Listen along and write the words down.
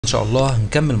ان شاء الله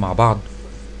هنكمل مع بعض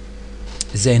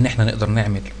ازاي ان احنا نقدر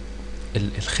نعمل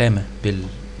الخامة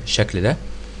بالشكل ده،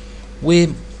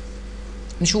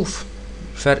 ونشوف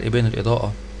الفرق بين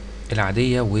الاضاءة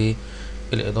العادية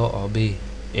والاضاءة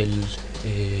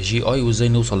بالجي اي، وازاي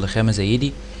نوصل لخامة زي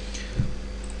دي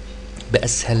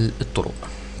باسهل الطرق.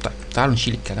 طيب تعالوا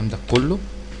نشيل الكلام ده كله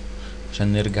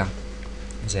عشان نرجع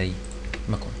زي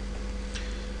ما كنا.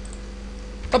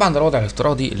 طبعا ده الوضع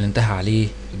الافتراضي اللي انتهى عليه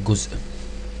الجزء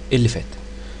اللي فات.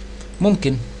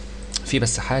 ممكن في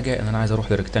بس حاجة ان انا عايز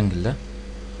اروح للريكتانجل ده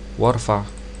وارفع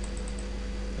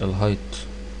الهايت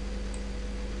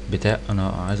بتاع، انا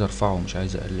عايز ارفعه مش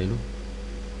عايز اقلله.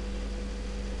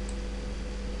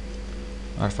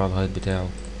 ارفع الهايت بتاعه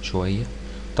شوية،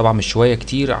 طبعا مش شوية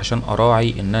كتير عشان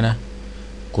اراعي ان انا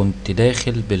كنت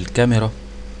داخل بالكاميرا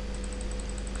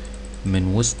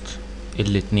من وسط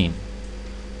الاتنين.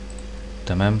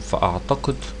 تمام،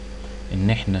 فاعتقد ان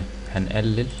احنا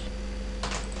هنقلل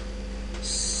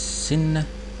سنة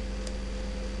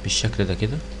بالشكل ده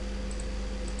كده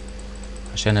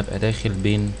عشان ابقى داخل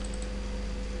بين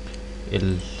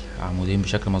العمودين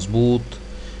بشكل مظبوط.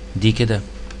 دي كده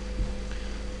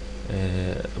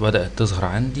بدأت تظهر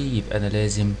عندي، يبقى انا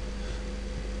لازم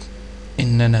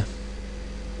ان انا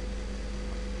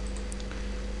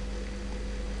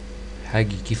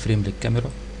هاجي كي فريم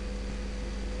للكاميرا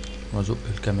وازق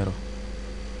الكاميرا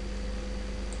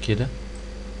كده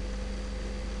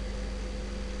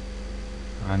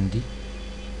عندي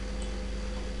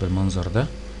بالمنظر ده،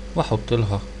 واحط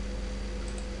لها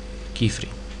كي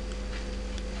فريم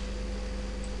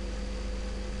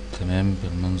تمام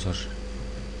بالمنظر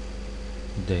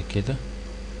ده كده.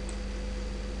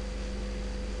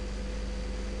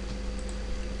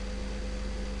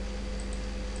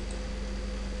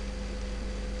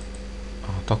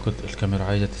 اعتقد الكاميرا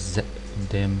عايزة تزق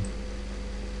قدام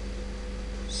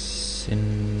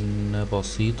سنة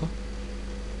بسيطة،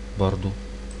 برضو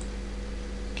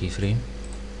كي فريم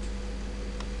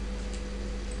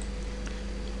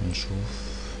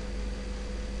ونشوف.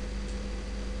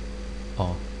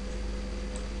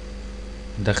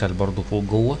 دخل برضو فوق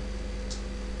جوه،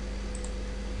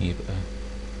 يبقى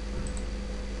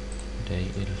ده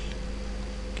يقل.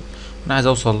 انا عايز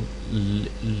اوصل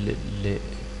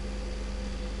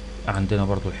عندنا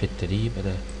برضو الحتة دي، يبقى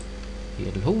ده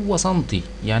اللي هو سنتي،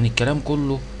 يعني الكلام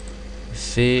كله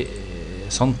في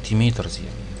سنتيمترز،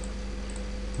 يعني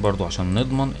برضو عشان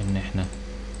نضمن ان احنا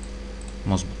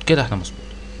مظبوط كده. احنا مظبوط.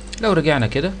 لو رجعنا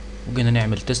كده وجينا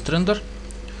نعمل تيست ريندر،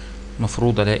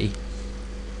 المفروض الاقي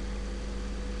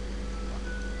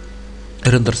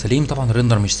الريندر سليم. طبعا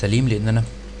الريندر مش سليم لان انا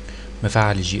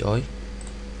مفعل الجي اي.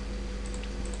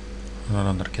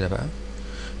 ريندر كده بقى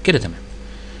كده تمام.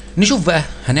 نشوف بقى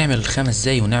هنعمل الخامة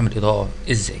ازاي ونعمل اضاءة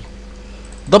ازاي.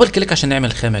 دبل كليك عشان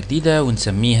نعمل خامة جديدة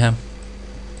ونسميها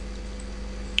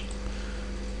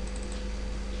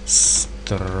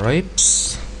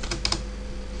سترايبس.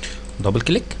 دبل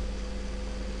كليك،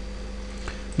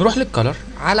 نروح للكالر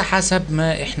على حسب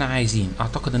ما احنا عايزين.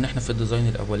 اعتقد ان احنا في الديزاين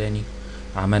الاولاني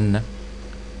عملنا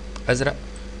ازرق،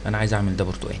 انا عايز اعمل ده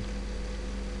برتقاني.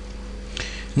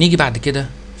 نيجي بعد كده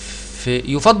في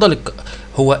يفضل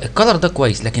هو الكالر ده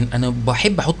كويس، لكن انا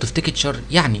بحب احط في تكتشر،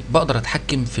 يعني بقدر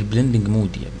اتحكم في البلندنج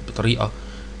مود يعني بطريقه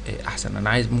احسن. انا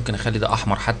عايز ممكن اخلي ده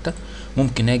احمر، حتى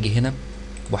ممكن اجي هنا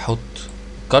واحط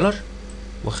كالر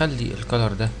واخلي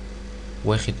الكالر ده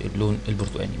واخد اللون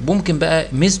البرتقاني. ممكن بقى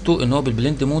ميزته ان هو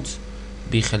بالبلند مودز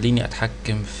بيخليني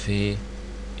اتحكم في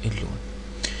اللون.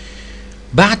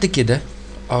 بعد كده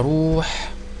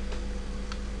اروح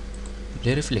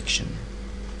لريفليكشن،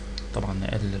 طبعا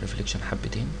نقلل الريفليكشن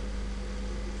حبتين،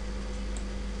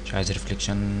 مش عايز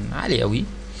ريفليكشن عالي قوي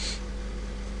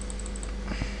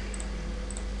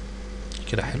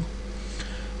كده. حلو.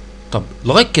 طب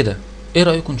لغايه كده ايه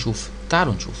رايكم نشوف؟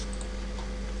 تعالوا نشوف.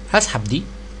 هسحب دي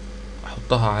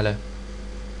احطها على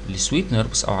السويت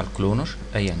نيربس او على الكلونر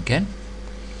ايا كان،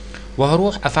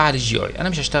 وهروح افعل الجي اي. انا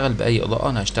مش هشتغل باي اضاءه،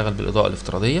 انا هشتغل بالاضاءه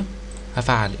الافتراضيه.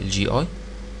 هفعل الجي اي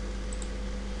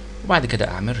وبعد كده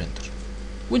اعمل ريندر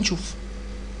ونشوف.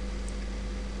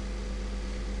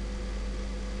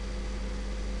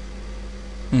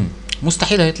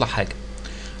 مستحيل هيطلع حاجه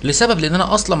لسبب لان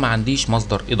انا اصلا ما عنديش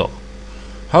مصدر اضاءه.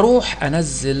 هروح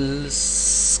انزل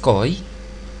سكاي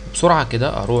بسرعه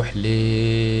كده، اروح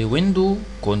لويندو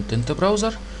كونتنت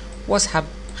براوزر واسحب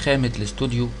خامه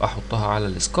الاستوديو احطها على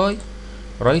السكاي.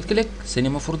 رايت كليك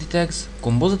سينما 4 دي تاجز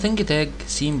كومبوزيتنج تاج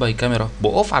سين باي كاميرا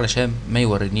بقف علشان ما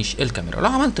يورينيش الكاميرا. لو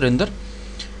عملت ريندر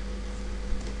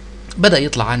بدأ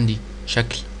يطلع عندي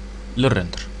شكل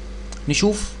للريندر.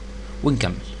 نشوف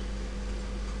ونكمل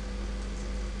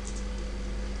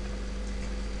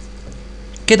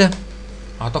كده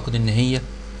اعتقد ان هي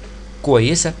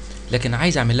كويسه، لكن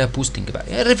عايز اعمل لها بوستنج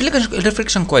بقى.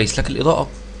 الريفليكشن كويس لكن الاضاءه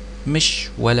مش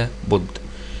ولا بد.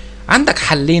 عندك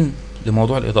حلين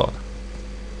لموضوع الاضاءه ده،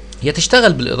 يا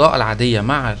تشتغل بالاضاءه العاديه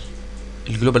مع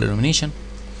الجلوبال illumination،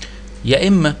 يا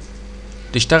اما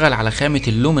تشتغل على خامه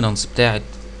اللومينانس بتاعه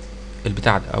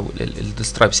البتاع ده او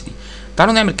السترايبس دي.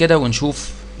 تعالوا نعمل كده ونشوف.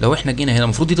 لو احنا جينا هنا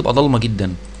المفروض دي تبقى ضلمه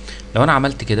جدا، لو انا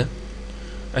عملت كده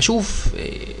اشوف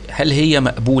هل هي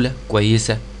مقبوله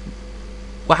كويسه،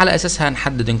 وعلى اساسها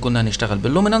نحدد ان كنا هنشتغل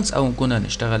باللومينانس او ان كنا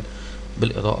هنشتغل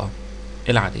بالاضاءه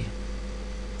العاديه.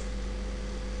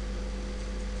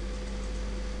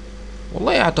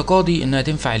 والله اعتقادي انها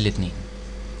تنفع الاتنين.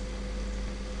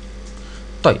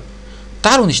 طيب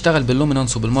تعالوا نشتغل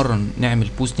باللومينانس وبالمره نعمل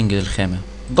بوستنج للخامه.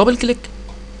 دبل كليك،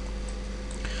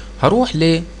 هروح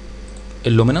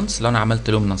لللومينانس. لو انا عملت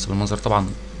لومينانس بالمنظر طبعا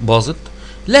باظت،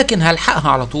 لكن هلحقها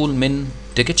على طول من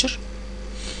تكتشر،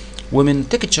 ومن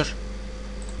تكتشر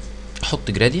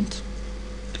احط جرادينت،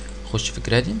 اخش في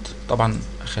جرادينت طبعا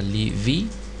اخليه في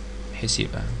بحيث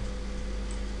يبقى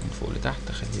من فوق لتحت،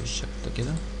 اخليه بالشكل ده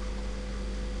كده.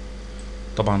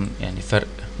 طبعا يعني فرق،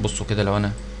 بصوا كده لو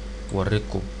انا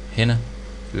وريتكم هنا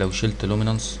لو شلت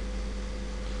لومينانس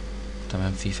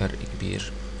تمام في فرق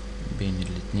كبير بين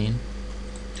الاتنين.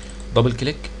 دبل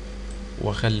كليك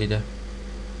واخلي ده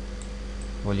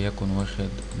وليكن واخد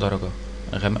درجة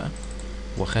غامقة،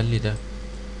 واخلي ده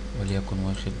وليكن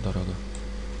واخد درجة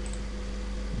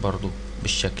برضو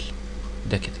بالشكل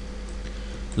ده كده.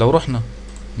 لو رحنا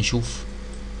نشوف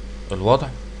الوضع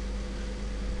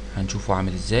هنشوفه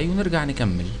عامل ازاي ونرجع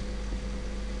نكمل.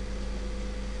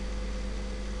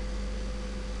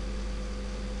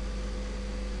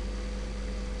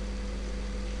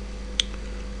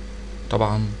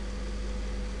 طبعا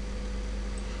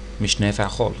مش نافع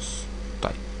خالص.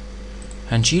 طيب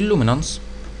هنشيل لومينانس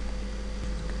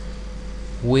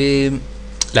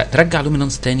لا ترجع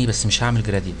لومينانس تاني، بس مش هعمل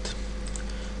جرادينت،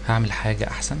 هعمل حاجة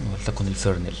احسن ولتكن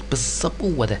الفيرنل بالظبط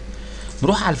هو ده.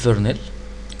 نروح على الفيرنل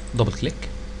دبل كليك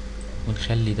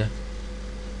ونخلي ده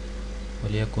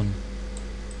وليكن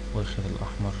واخد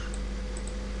الاحمر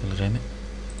الغامق،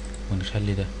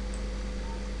 ونخلي ده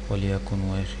وليكن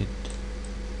واخد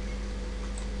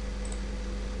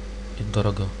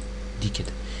الدرجة دي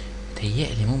كده.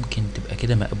 تهيألي ممكن تبقى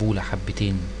كده مقبولة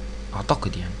حبتين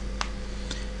اعتقد، يعني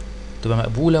تبقى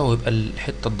مقبولة ويبقى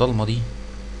الحتة الضلمة دي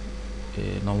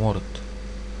نورت.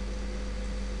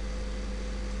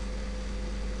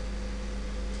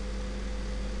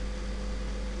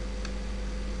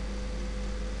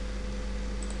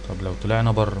 طب لو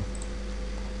طلعنا بره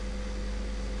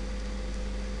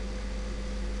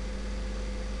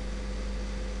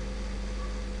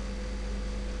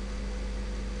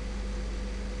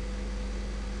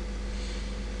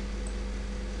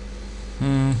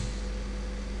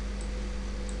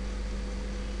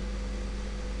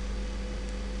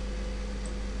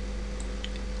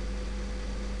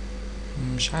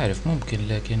مش عارف ممكن،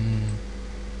 لكن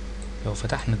لو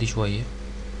فتحنا دي شوية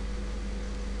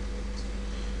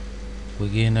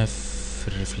وجينا في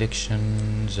الريفليكشن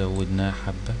زودناه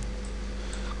حبة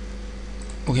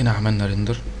وجينا عملنا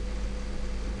ريندر،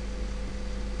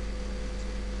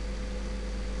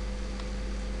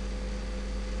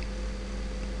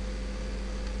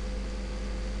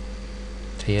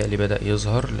 تهيألي بدأ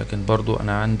يظهر. لكن برضو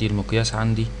انا عندي المقياس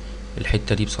عندي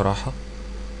الحتة دي بصراحة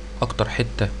اكتر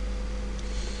حتة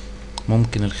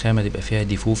ممكن الخامة تبقى فيها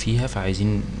ديفو فيها،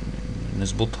 فعايزين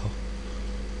نظبطها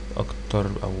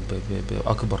اكتر او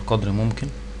باكبر قدر ممكن.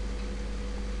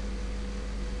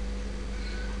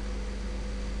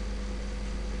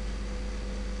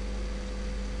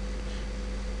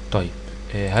 طيب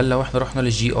هل لو احنا رحنا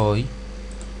للجي اي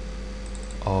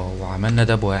وعملنا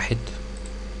ده بواحد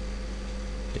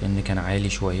لان كان عالي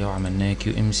شوية وعملناه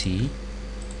كيو ام سي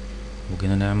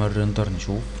وجينا نعمل ريندر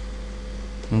نشوف،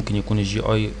 ممكن يكون الجي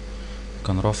اي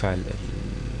كان رافع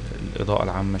الاضاءة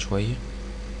العامة شوية.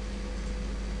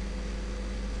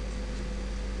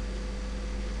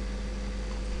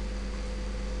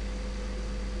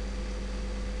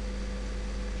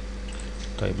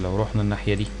 طيب لو رحنا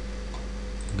الناحية دي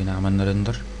وجينا عملنا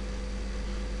ريندر،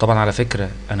 طبعا على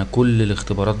فكرة انا كل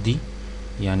الاختبارات دي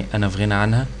يعني انا في غنى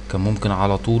عنها، كان ممكن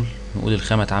على طول نقول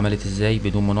الخامة اتعملت ازاي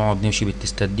بدون ما نقعد نمشي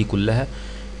بالتستات دي كلها،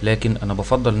 لكن انا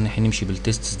بفضل ان احنا نمشي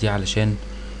بالتستس دي علشان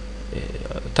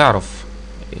تعرف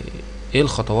ايه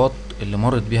الخطوات اللي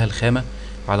مرت بيها الخامة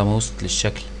على ما وصلت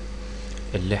للشكل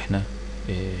اللي احنا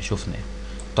شفناه.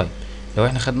 طيب لو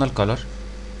احنا خدنا الكالر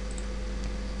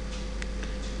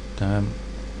تمام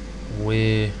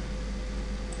وخلينا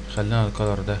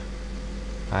الكالر ده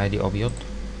عادي ابيض،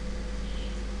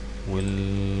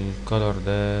 والكلر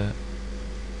ده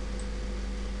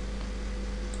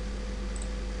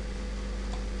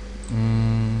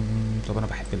طب انا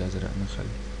بحب الازرق،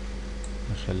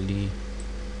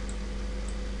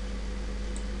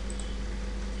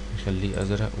 نخليه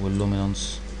ازرق.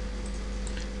 واللومينانس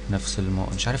نفس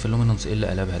مش عارف اللومينانس ايه اللي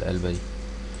قلبها القلبه دي،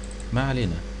 ما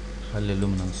علينا. خلي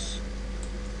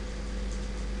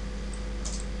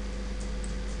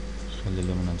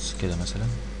اللومينانس كده مثلا،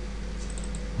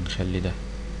 ونخلي ده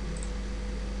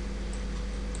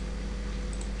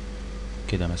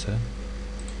كده مثلا.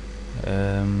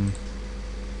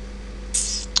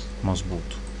 مظبوط.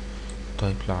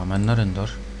 طيب لو عملنا ريندر،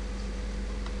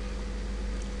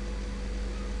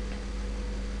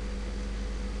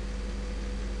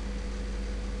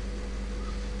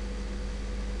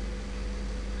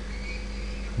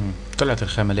 طلعت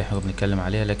الخامة اللي احنا بنتكلم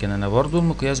عليها، لكن انا برضو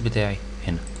المقياس بتاعي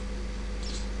هنا.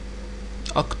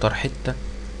 اكتر حتة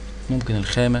ممكن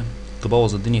الخامة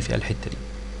تبوظ الدنيا فيها الحتة دي.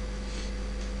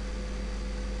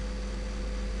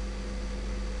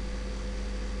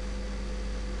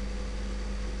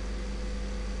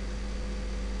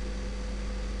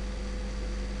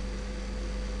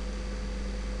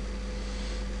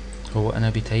 هو انا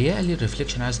بيتهيألي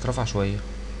الريفليكشن عايز يترفع شوية،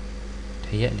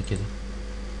 بيتهيألي كده.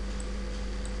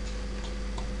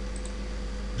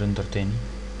 ريندر تاني،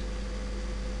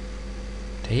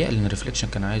 بيتهيألي ان الريفليكشن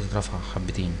كان عايز يترفع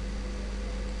حبتين.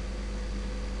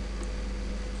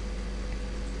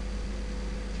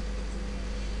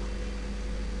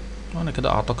 وانا كده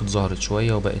اعتقد ظهرت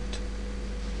شوية وبقت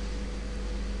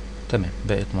تمام،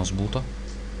 بقت مظبوطة،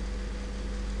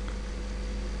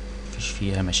 مفيش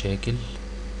فيها مشاكل.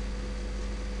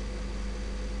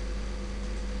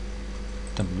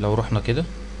 طب لو رحنا كده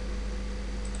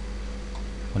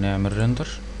ونعمل ريندر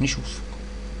نشوف.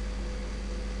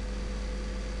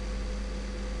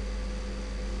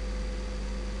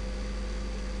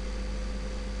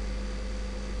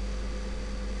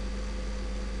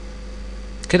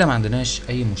 كده ما عندناش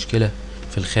اي مشكلة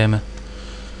في الخامة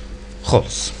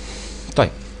خالص.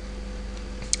 طيب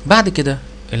بعد كده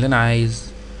اللي انا عايز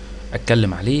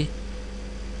اتكلم عليه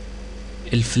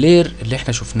الفلير اللي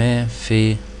احنا شفناه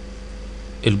في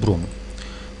البرومو.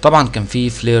 طبعا كان في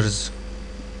فليرز،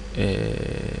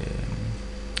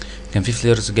 كان في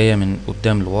فليرز جايه من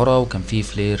قدام لورا، وكان في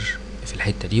فلير في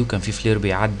الحته دي، وكان في فلير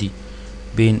بيعدي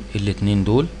بين الاتنين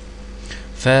دول.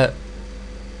 ف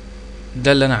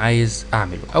ده اللي انا عايز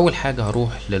اعمله. اول حاجه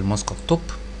هروح للماسك توب،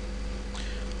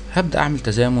 هبدا اعمل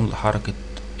تزامن لحركه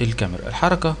الكاميرا،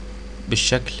 الحركه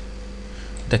بالشكل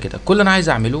ده كده. كل اللي انا عايز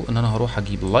اعمله ان انا هروح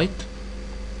اجيب اللايت،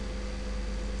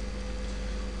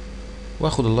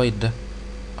 واخد اللايت ده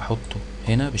احطه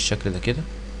هنا بالشكل ده كده،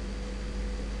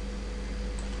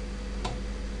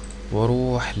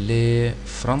 واروح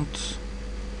لفرونت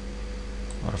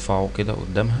ارفعه كده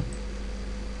قدامها،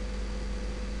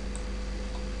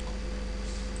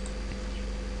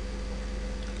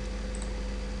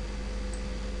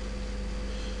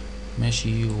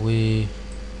 ماشي،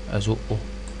 وازقه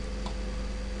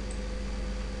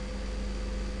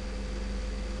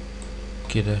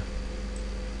كده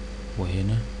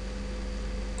وهنا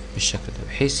بالشكل ده،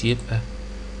 بحيث يبقى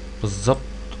بالظبط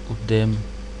قدام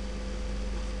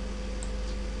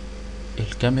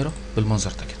الكاميرا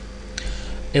بالمنظر ده كده.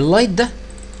 اللايت ده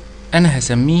انا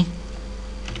هسميه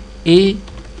A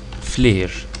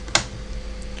فلير،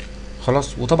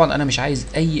 خلاص. وطبعا انا مش عايز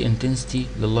اي انتنسيتي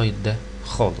لللايت ده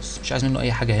خالص، مش عايز منه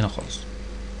اي حاجه هنا خالص.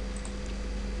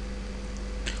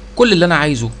 كل اللي انا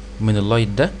عايزه من اللايت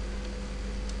ده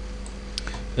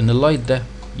ان اللايت ده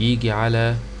يجي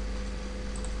على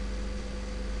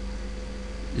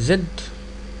زد،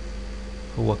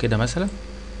 هو كده مثلا،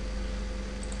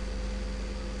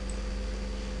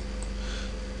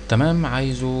 تمام.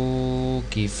 عايزه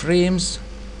كي فريمز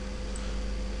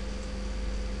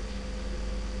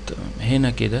هنا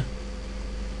كده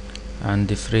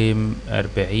عند فريم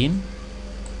 40،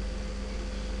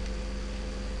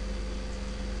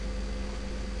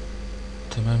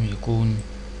 تمام. يكون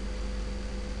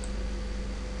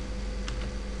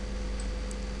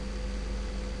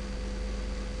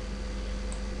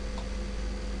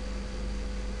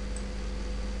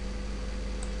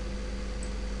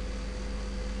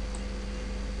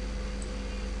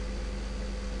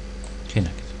هنا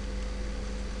كده.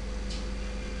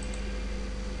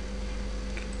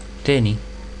 تاني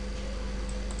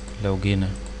لو جينا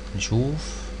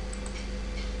نشوف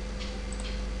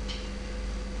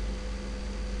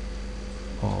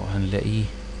هنلاقيه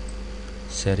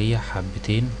سريع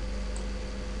حبتين.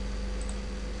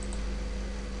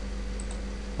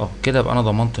 كده ابقى انا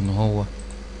ضمنت ان هو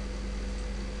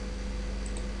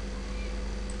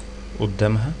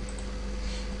قدامها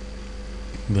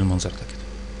بالمنظر ده كده.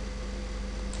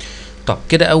 طب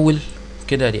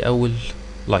كده دي اول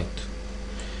لايت.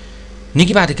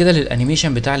 نيجي بعد كده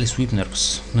للانيميشن بتاع السويب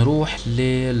نيرفز. نروح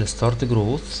للستارت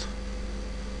جروث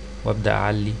وابدا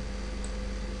اعلي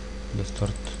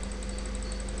الستارت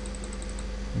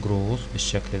جروث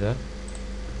بالشكل ده،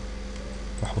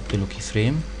 واحط له كي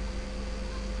فريم،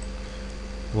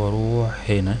 واروح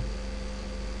هنا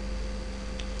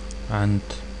عند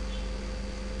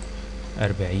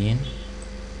 40،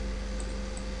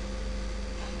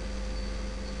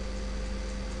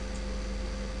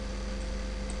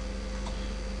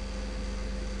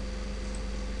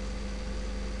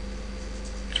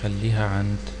 خليها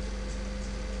عند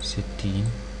 60،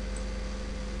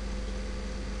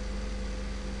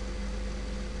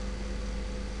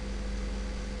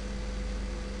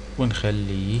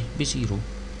 ونخليه بزيرو.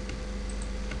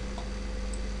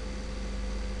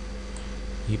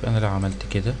 يبقى انا لو عملت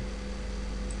كده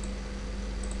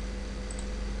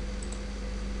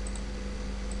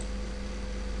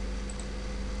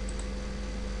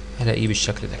هلاقيه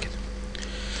بالشكل ده كده.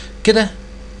 كده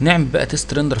نعمل بقى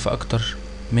تيست ريندر في اكتر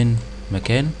من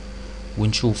مكان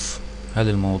ونشوف هل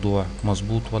الموضوع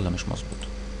مظبوط ولا مش مظبوط.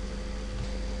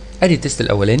 ادي التيست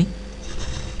الاولاني،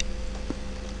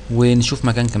 ونشوف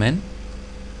مكان كمان،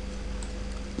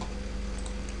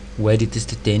 وادي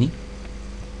التيست التاني،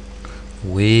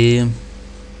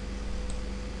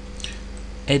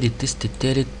 ادي التيست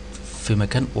التالت في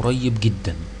مكان قريب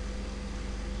جدا.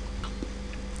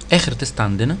 اخر تيست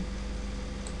عندنا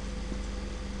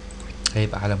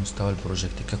هيبقى على مستوى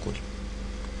البروجكت ككل.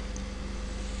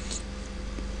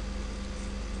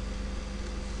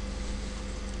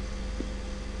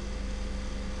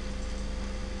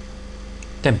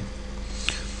 تمام.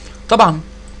 طبعا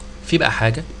في بقى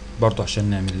حاجة برضو عشان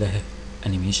نعمل لها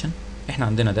انيميشن. احنا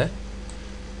عندنا ده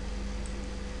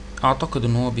اعتقد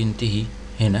ان هو بينتهي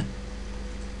هنا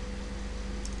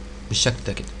بالشكل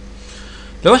ده كده.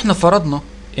 لو احنا فرضنا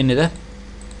ان ده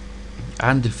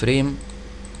عند الفريم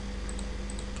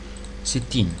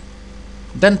 60،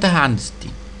 ده انتهى عند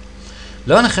 60.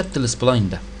 لو انا خدت السبلاين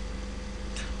ده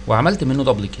وعملت منه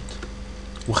دوبليكيت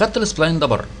وخدت السبلاين ده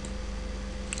بره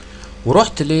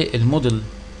ورحت للموديل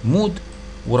مود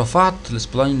ورفعت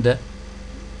السبلاين ده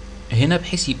هنا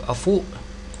بحيث يبقى فوق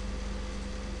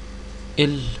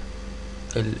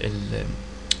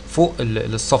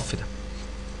الصف ده،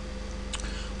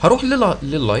 هروح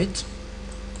لللايت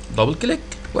دبل كليك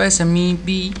واسميه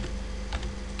بي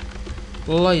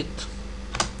لايت.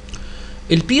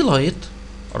 البي لايت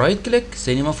رايت كليك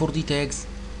سينما 4 دي تاجز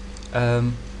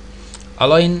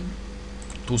الاين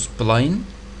تو سبلاين،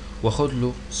 واخد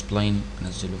له سبلاين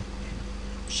انزله هنا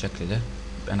بالشكل ده.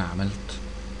 يبقى انا عملت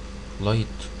لايت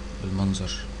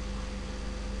بالمنظر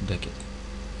ده كده.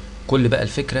 كل بقى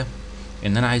الفكرة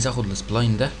ان انا عايز اخد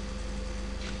السبلاين ده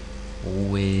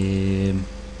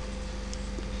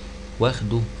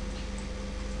واخده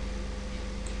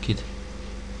كده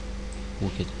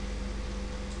وكده.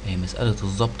 هي مسألة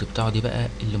الظبط بتاعه دي بقى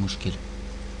اللي مشكلة.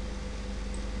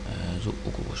 زقه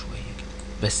جوه شوية كده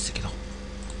بس كده.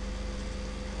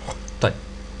 طيب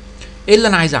ايه اللي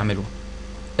انا عايز اعمله؟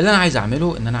 اللي انا عايز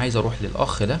اعمله ان انا عايز اروح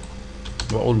للاخ ده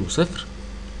واقول له 0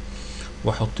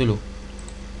 واحط له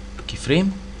كي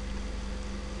فريم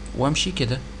وامشي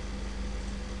كده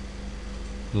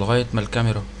لغاية ما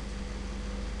الكاميرا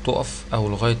تقف او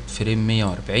لغاية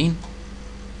فريم 140،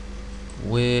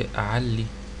 واعلي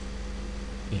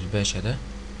الباشا ده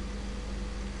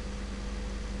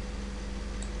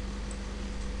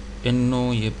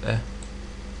انه يبقى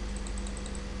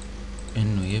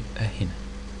هنا.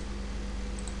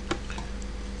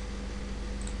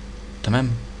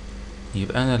 تمام.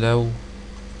 يبقى انا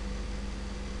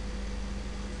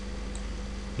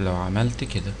لو عملت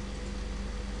كده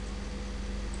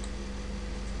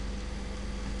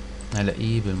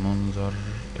هلاقيه بالمنظر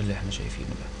اللي احنا شايفينه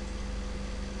ده.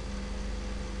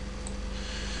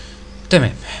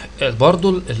 تمام.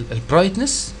 برضو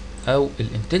البرايتنس او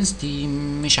الانتنسيتي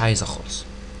مش عايزه خالص.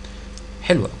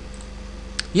 حلو قوي.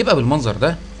 يبقى بالمنظر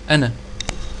ده انا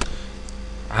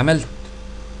عملت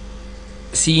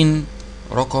سين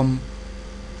رقم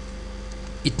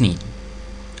 2.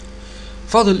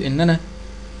 فاضل ان انا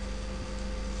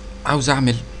عاوز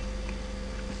اعمل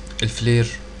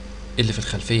الفلير اللي في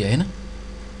الخلفية هنا.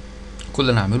 كل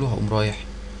اللي انا اعمله هقوم رايح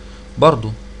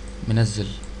برضو منزل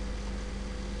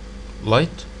لايت.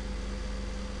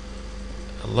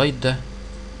 اللايت ده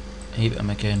هيبقى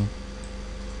مكانه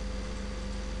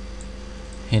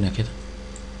هنا كده.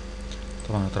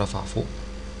 طبعا اترفع فوق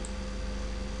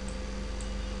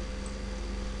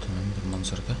تمام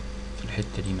بالمنظر ده في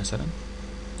الحتة دي مثلا.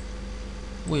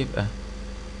 ويبقى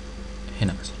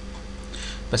هنا مثلا.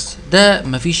 بس ده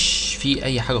مفيش فيه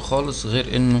اي حاجة خالص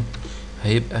غير انه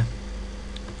هيبقى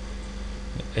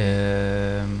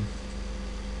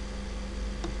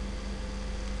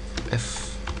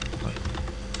اف. طيب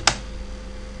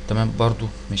تمام، برضو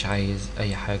مش عايز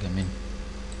اي حاجة من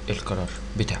القرار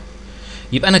بتاعه.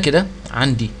 يبقى انا كده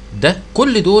عندي ده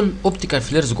كل دول اوبتيكال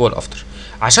فليرز جوه الافتر.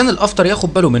 عشان الافتر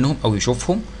ياخد باله منهم او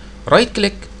يشوفهم، رايت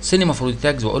كليك سينما فور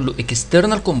تاجز واقول له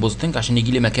اكسترنال كومبوزيتنج عشان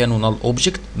يجي لي مكانه نال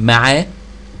اوبجكت، معاه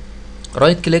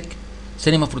رايت كليك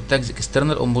سينما فور تاجز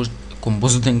اكسترنال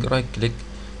كومبوزيتنج، رايت كليك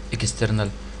اكسترنال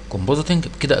كومبوزيتنج.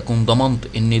 كده اكون ضمنت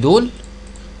ان دول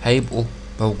هيبقوا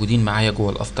موجودين معايا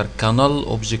جوه الافتر كنال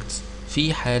اوبجكتس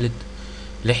في حاله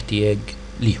الاحتياج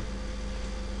ليهم.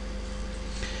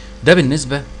 ده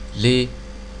بالنسبه للرنر.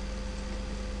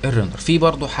 في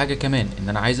برضو حاجه كمان، ان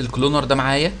انا عايز الكلونر ده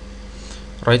معايا،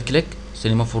 رايت كليك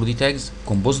سينما 4 دي تاجز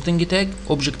كومبوزيتنج تاج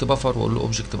اوبجكت بفر، واقول له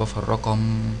اوبجكت بفر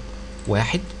رقم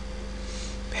 1،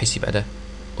 بحيث يبقى ده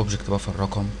اوبجكت بفر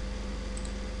رقم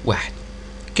 1.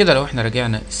 كده لو احنا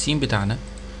راجعنا السين بتاعنا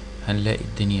هنلاقي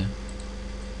الدنيا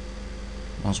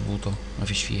مظبوطه،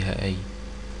 مفيش فيها اي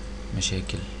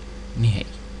مشاكل نهائي.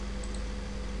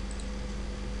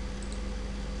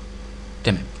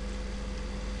 تمام.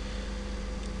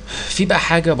 في بقى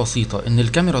حاجه بسيطه، ان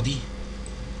الكاميرا دي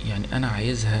يعني انا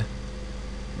عايزها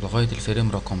لغايه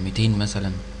الفريم رقم 200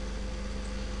 مثلا.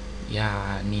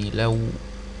 يعني لو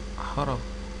حرك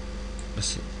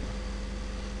بس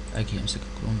اجي امسك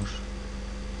الكلونر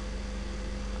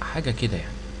حاجه كده،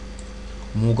 يعني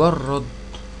مجرد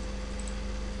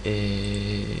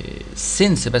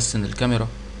سنس بس ان الكاميرا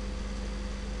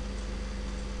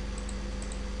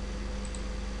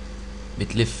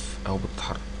بتلف او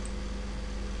بتتحرك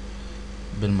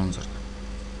بالمنظر ده.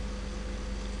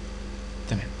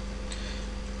 تمام.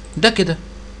 ده كده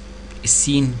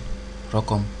السين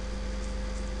رقم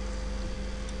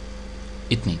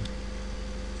 2.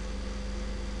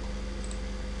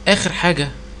 اخر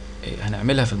حاجة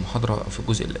هنعملها في المحاضرة او في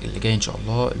الجزء اللي جاي ان شاء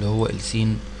الله، اللي هو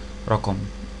السين رقم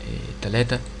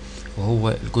 3، وهو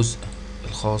الجزء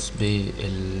الخاص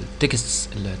بالتكست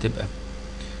اللي هتبقى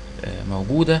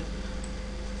موجودة.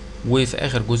 وفي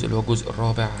اخر جزء اللي هو الجزء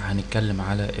الرابع هنتكلم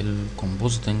على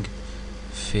الكومبوزيتنج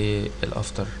في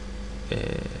الافتر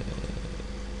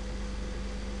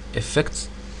افكتس.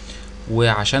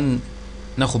 وعشان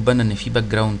ناخد بالنا ان في باك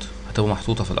جراوند هتبقى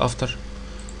محطوطه في الافتر،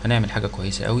 هنعمل حاجه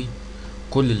كويسه قوي.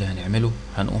 كل اللي هنعمله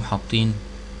هنقوم حاطين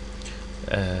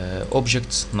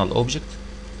اوبجكتس نال اوبجكت.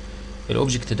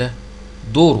 الاوبجكت ده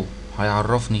دوره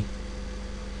هيعرفني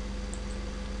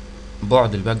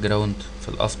بعد الباك جراوند في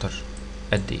الافتر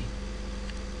قد ايه.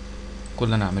 كل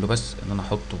اللي انا هعمله بس ان انا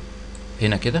احطه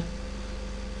هنا كده،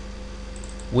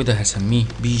 وده هسميه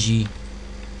بي جي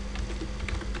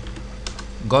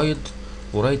جايد،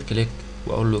 ورايت كليك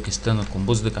واقول له اكسترنال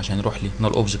كومبوزيتنج عشان يروح لي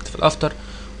نال اوبجكت في الافتر.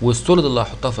 والسوليد اللي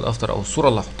هحطها في الافتر او الصوره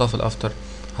اللي هحطها في الافتر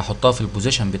هحطها في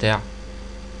البوزيشن بتاع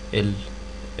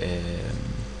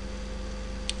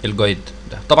الجايد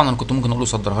ده. طبعا انا كنت ممكن اقول له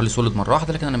صدرها لي سوليد مره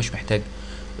واحده، لكن انا مش محتاج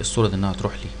السوليد انها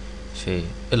تروح لي في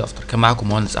الافتر. كان معاكم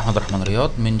مهندس احمد الرحمن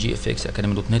رياض من GFX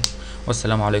Academy.net،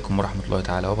 والسلام عليكم ورحمه الله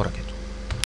تعالى وبركاته.